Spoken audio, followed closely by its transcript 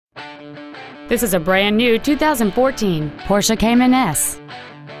This is a brand new 2014 Porsche Cayman S.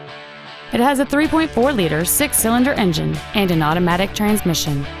 It has a 3.4-liter six-cylinder engine and an automatic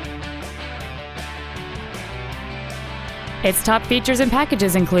transmission. Its top features and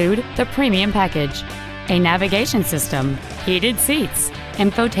packages include the Premium Package, a navigation system, heated seats,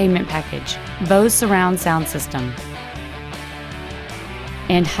 infotainment package, Bose surround sound system,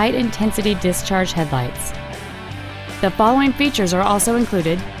 and high-intensity discharge headlights. The following features are also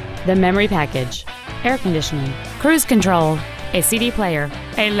included: the memory package, air conditioning, cruise control, a CD player,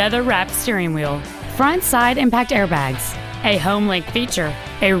 a leather-wrapped steering wheel, front side impact airbags, a home link feature,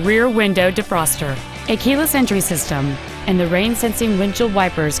 a rear window defroster, a keyless entry system, and the rain-sensing windshield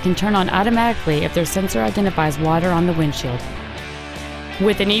wipers can turn on automatically if their sensor identifies water on the windshield.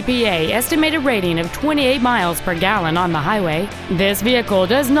 With an EPA estimated rating of 28 miles per gallon on the highway, this vehicle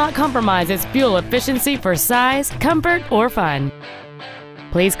does not compromise its fuel efficiency for size, comfort, or fun.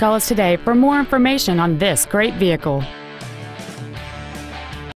 Please call us today for more information on this great vehicle.